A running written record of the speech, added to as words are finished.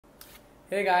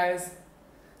Hey guys,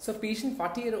 so patient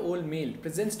 40-year-old male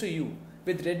presents to you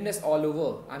with redness all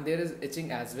over and there is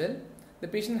itching as well. The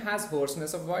patient has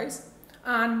hoarseness of voice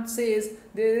and says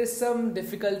there is some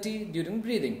difficulty during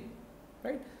breathing,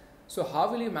 right? So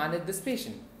how will you manage this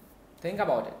patient? Think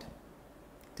about it.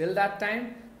 Till that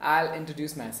time, I'll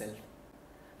introduce myself.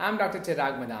 I'm Dr.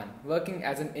 Chirag Madan, working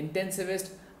as an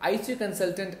intensivist, ICU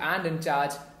consultant and in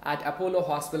charge at Apollo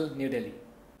Hospital, New Delhi.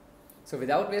 So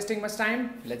without wasting much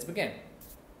time, let's begin.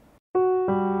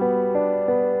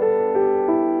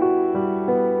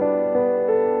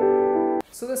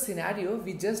 So the scenario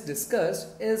we just discussed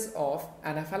is of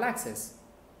anaphylaxis.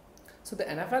 So the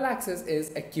anaphylaxis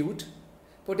is acute,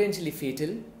 potentially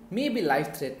fatal, may be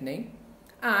life-threatening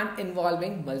and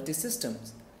involving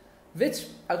multi-systems, which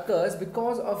occurs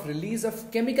because of release of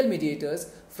chemical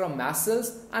mediators from mast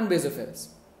cells and basophils,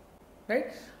 right?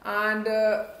 And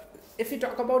if we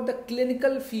talk about the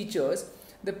clinical features,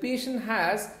 the patient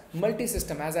has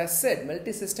multi-system, as I said,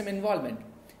 multi-system involvement.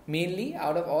 Mainly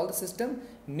out of all the system,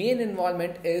 main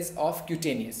involvement is of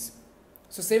cutaneous.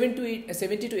 So 70 to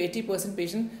 80%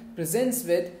 patient presents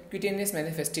with cutaneous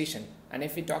manifestation. And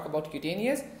if we talk about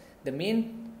cutaneous, the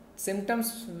main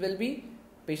symptoms will be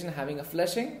patient having a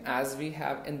flushing, as we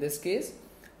have in this case,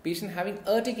 patient having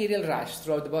urticarial rash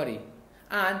throughout the body,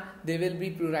 and there will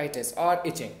be pruritus or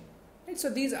itching. Right?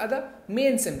 So these are the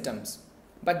main symptoms.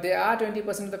 But there are 20%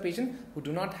 of the patient who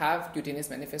do not have cutaneous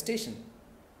manifestation.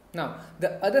 Now,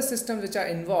 the other systems which are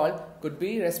involved could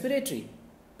be respiratory.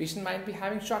 Patient might be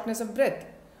having shortness of breath,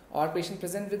 or patient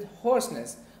present with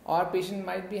hoarseness, or patient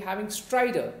might be having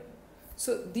stridor.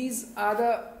 So these are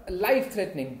the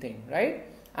life-threatening thing, right?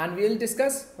 And we will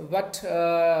discuss what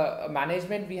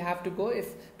management we have to go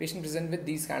if patient present with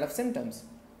these kind of symptoms.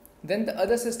 Then the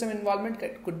other system involvement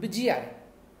could be GI.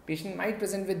 Patient might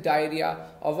present with diarrhea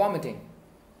or vomiting.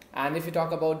 And if you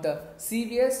talk about the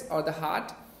CVS or the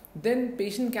heart, then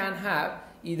patient can have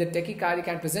either tachycardia,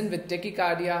 can present with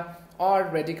tachycardia or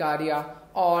bradycardia,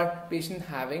 or patient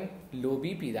having low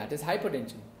BP, that is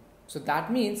hypertension. So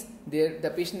that means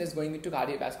the patient is going into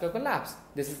cardiovascular collapse.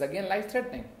 This is again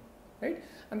life-threatening, right?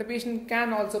 And the patient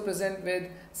can also present with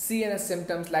CNS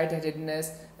symptoms,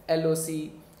 lightheadedness,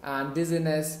 LOC and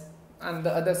dizziness, and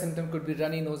the other symptom could be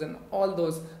runny nose and all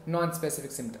those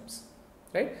non-specific symptoms,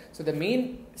 right? So the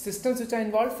main systems which are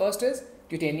involved, first is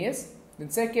cutaneous, then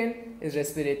second is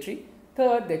respiratory,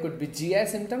 third there could be GI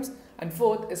symptoms, and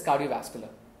fourth is cardiovascular,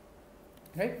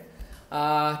 right?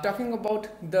 Talking about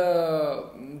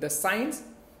the signs,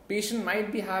 patient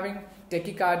might be having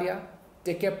tachycardia,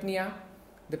 tachypnea,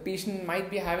 the patient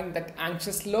might be having that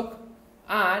anxious look,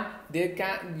 and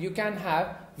you can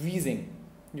have wheezing,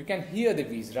 you can hear the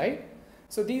wheeze, right?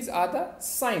 So these are the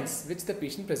signs which the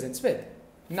patient presents with.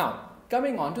 Now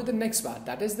coming on to the next part,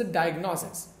 that is the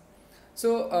diagnosis.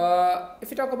 So if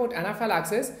we talk about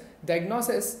anaphylaxis,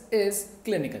 diagnosis is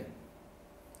clinical.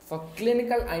 For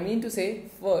clinical, I mean to say,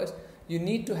 first you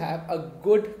need to have a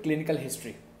good clinical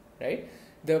history, right?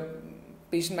 The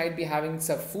patient might be having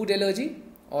some food allergy,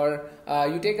 or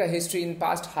you take a history in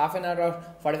past half an hour or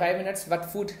 45 minutes what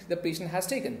food the patient has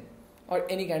taken, or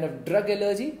any kind of drug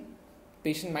allergy.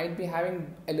 Patient might be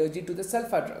having allergy to the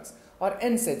sulfur drugs or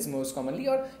NSAIDs most commonly,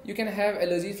 or you can have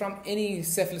allergy from any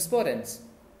cephalosporins,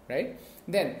 right?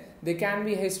 Then there can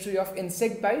be history of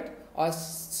insect bite or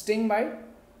sting bite.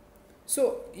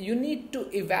 So you need to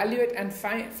evaluate and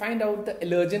find out the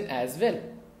allergen as well.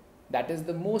 That is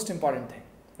the most important thing,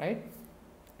 right?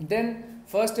 Then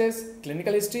first is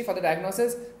clinical history for the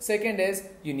diagnosis. Second is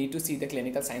you need to see the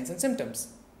clinical signs and symptoms,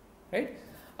 right?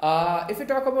 If we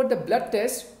talk about the blood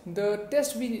test, the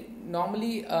test we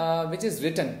normally, which is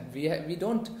written, we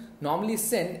don't normally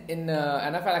send in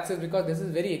anaphylaxis because this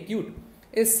is very acute,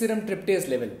 is serum tryptase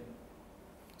level.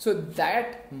 So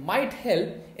that might help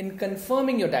in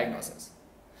confirming your diagnosis.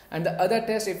 And the other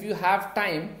test, if you have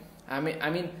time, I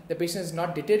mean the patient is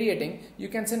not deteriorating, you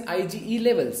can send IgE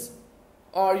levels,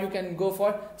 or you can go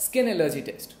for skin allergy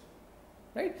test,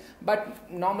 right?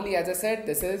 But normally, as I said,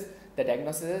 the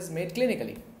diagnosis is made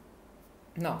clinically.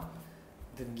 Now,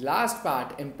 the last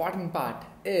part, important part,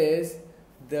 is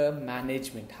the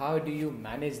management. How do you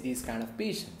manage these kind of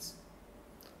patients?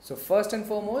 So first and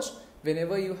foremost,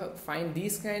 whenever you find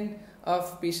these kind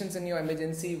of patients in your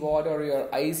emergency ward or your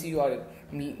ICU, or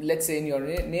let's say in your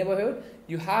neighborhood,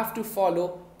 you have to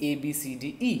follow A, B, C,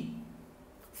 D, E.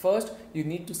 First, you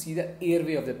need to see the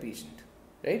airway of the patient,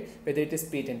 right? Whether it is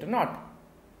patent or not.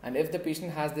 And if the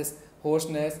patient has this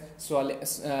hoarseness,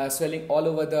 swelling all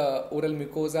over the oral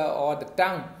mucosa or the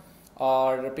tongue,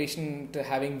 or a patient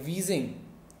having wheezing,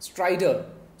 stridor,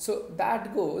 So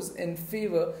that goes in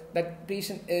favor that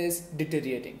patient is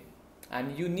deteriorating.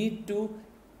 and you need to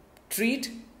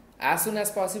treat as soon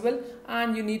as possible,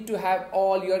 and you need to have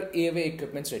all your airway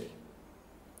equipments ready.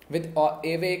 With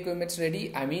airway equipments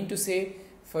ready, I mean to say,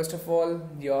 first of all,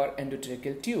 your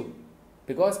endotracheal tube,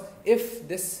 because if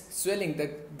this swelling, the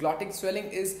glottic swelling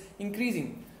is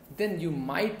increasing, then you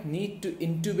might need to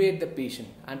intubate the patient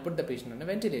and put the patient on a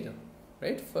ventilator,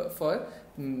 right, for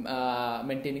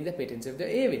maintaining the patency of the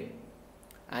airway.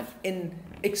 And in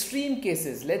extreme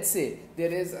cases, let's say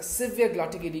there is a severe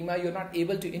glottic edema, you're not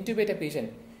able to intubate a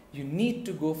patient, you need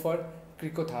to go for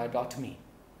cricothyroidotomy,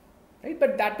 right?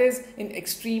 But that is in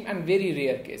extreme and very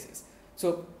rare cases.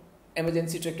 So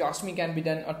emergency tracheostomy can be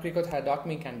done or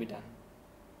cricothyroidotomy can be done,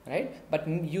 right? But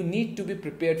you need to be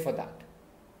prepared for that.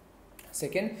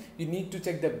 Second, you need to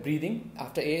check the breathing.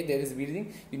 After there is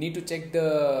breathing, you need to check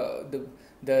the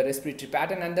respiratory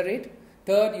pattern and the rate.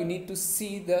 Third, you need to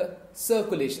see the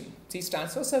circulation. C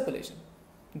stands for circulation.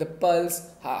 The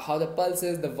pulse, how the pulse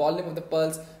is, the volume of the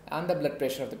pulse, and the blood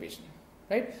pressure of the patient,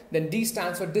 right? Then D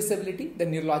stands for disability, the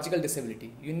neurological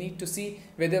disability. You need to see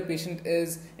whether the patient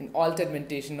is in altered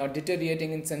mentation or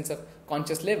deteriorating in sense of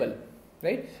conscious level,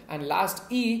 right? And last,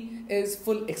 E is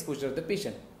full exposure of the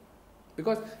patient,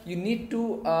 because you need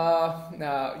to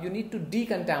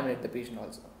decontaminate the patient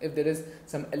also if there is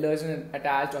some allergen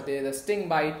attached or there is a sting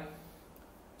bite.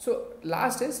 So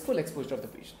last is full exposure of the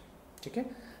patient. Okay.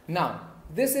 Now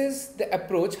this is the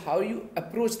approach, how you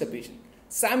approach the patient.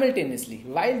 Simultaneously,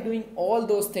 while doing all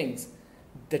those things,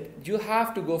 that you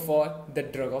have to go for the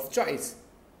drug of choice.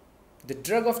 The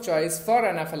drug of choice for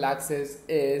anaphylaxis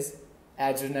is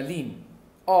adrenaline,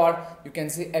 or you can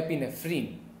say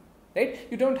epinephrine, right?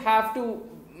 You don't have to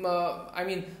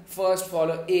first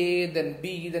follow A, then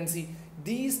B, then C.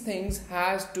 These things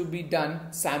has to be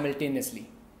done simultaneously.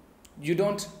 You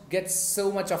don't get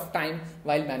so much of time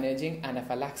while managing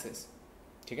anaphylaxis.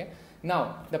 Okay?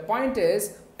 Now the point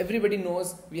is, everybody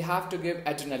knows we have to give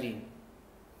adrenaline.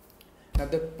 Now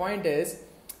the point is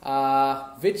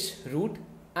which route,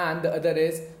 and the other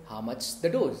is how much the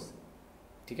dose.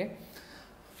 Okay?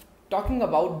 Talking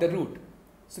about the route,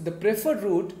 so the preferred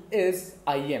route is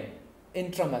IM,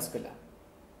 intramuscular,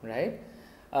 right?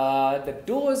 The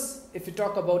dose, if you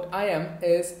talk about IM,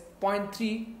 is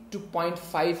 0.3 to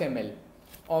 0.5 ml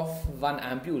of 1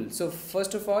 ampule. So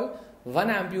first of all, 1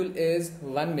 ampule is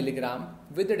 1 milligram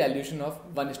with the dilution of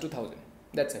 1:1000.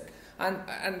 That's it.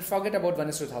 And forget about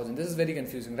 1:1000. This is very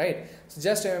confusing, right? So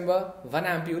just remember 1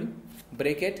 ampule,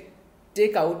 break it,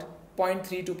 take out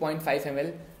 0.3 to 0.5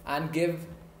 ml and give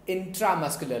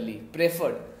intramuscularly.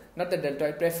 Preferred, not the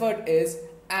deltoid. Preferred is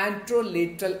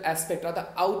anterolateral aspect or the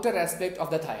outer aspect of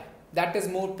the thigh. That is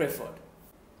more preferred.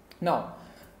 Now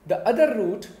the other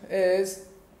route is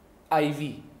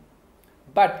IV,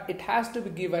 but it has to be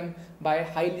given by a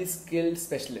highly skilled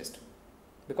specialist,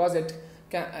 because it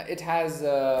has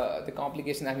the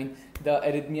complication, the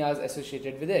arrhythmias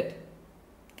associated with it.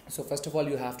 So first of all,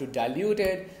 you have to dilute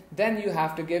it, then you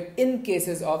have to give in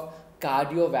cases of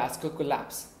cardiovascular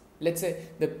collapse. Let's say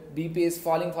the BP is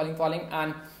falling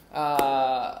and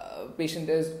patient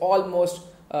is almost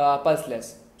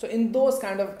pulseless. So in those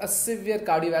kind of a severe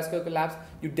cardiovascular collapse,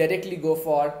 you directly go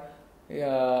for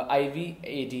IV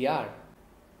ADR.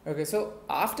 Okay, so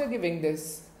after giving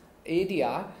this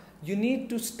ADR, you need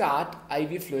to start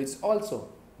IV fluids also,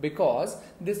 because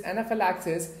this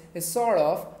anaphylaxis is sort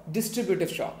of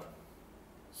distributive shock.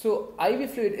 So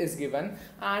IV fluid is given,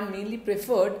 and mainly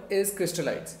preferred is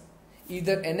crystalloids,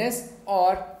 either NS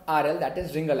or RL, that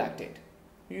is ringolactate.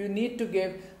 You need to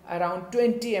give around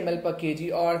 20 ml per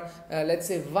kg, or let's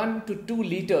say 1 to 2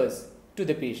 liters to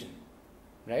the patient,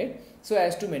 right? So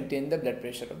as to maintain the blood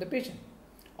pressure of the patient.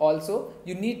 Also,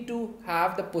 you need to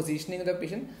have the positioning of the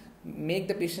patient, make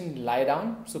the patient lie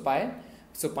down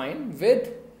supine with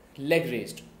leg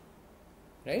raised,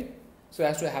 right? So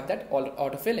as to have that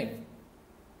autofilling.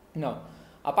 Now,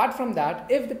 apart from that,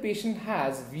 if the patient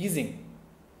has wheezing,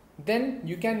 then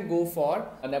you can go for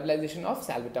a nebulization of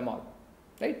salbutamol,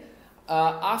 right?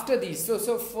 After these,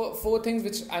 so four things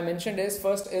which I mentioned is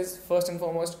first and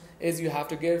foremost is you have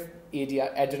to give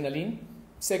ADR, adrenaline.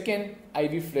 Second,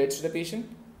 IV fluids to the patient.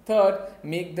 Third,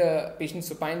 make the patient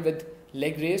supine with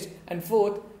leg raised. And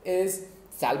fourth is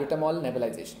salbutamol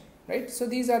nebulization, right? So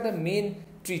these are the main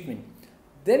treatment.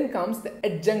 Then comes the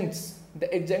adjuncts, the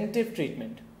adjunctive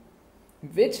treatment,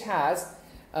 which has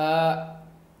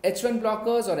H1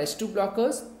 blockers or H2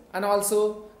 blockers, and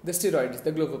also the steroids,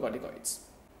 the glucocorticoids.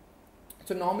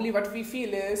 So normally what we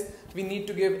feel is we need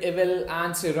to give Evel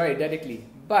and steroid directly,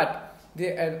 but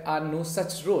there are no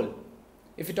such role.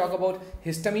 If you talk about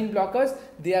histamine blockers,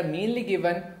 they are mainly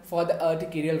given for the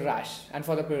urticarial rash and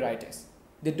for the pruritus.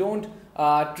 They don't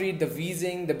treat the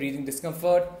wheezing, the breathing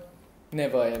discomfort,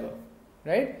 never ever,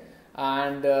 right?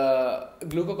 And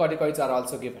glucocorticoids are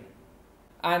also given.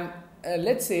 And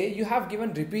let's say you have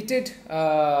given repeated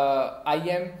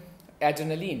IM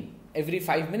adrenaline every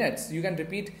 5 minutes. You can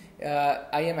repeat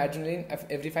IM adrenaline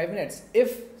every 5 minutes.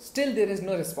 If still there is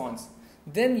no response,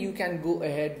 then you can go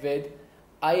ahead with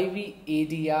IV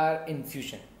ADR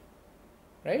infusion,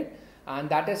 right? And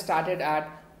that is started at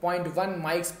 0.1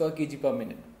 mics per kg per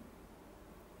minute.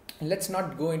 Let's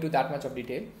not go into that much of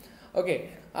detail. Okay,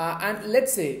 and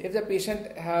let's say if the patient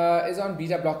is on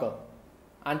beta blocker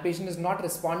and patient is not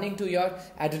responding to your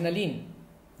adrenaline,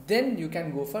 then you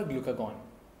can go for glucagon,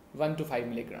 1 to 5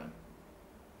 milligram,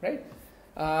 right?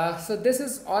 So this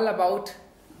is all about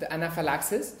the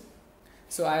anaphylaxis.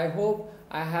 So I hope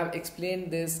I have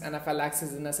explained this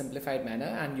anaphylaxis in a simplified manner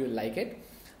and you like it.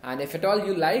 And if at all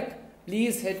you like,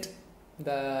 please hit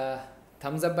the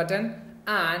thumbs up button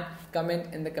and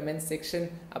comment in the comment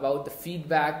section about the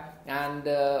feedback and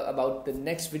about the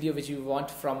next video which you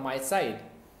want from my side.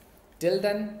 Till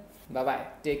then, bye bye,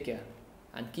 take care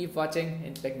and keep watching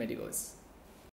Intellect Medicos.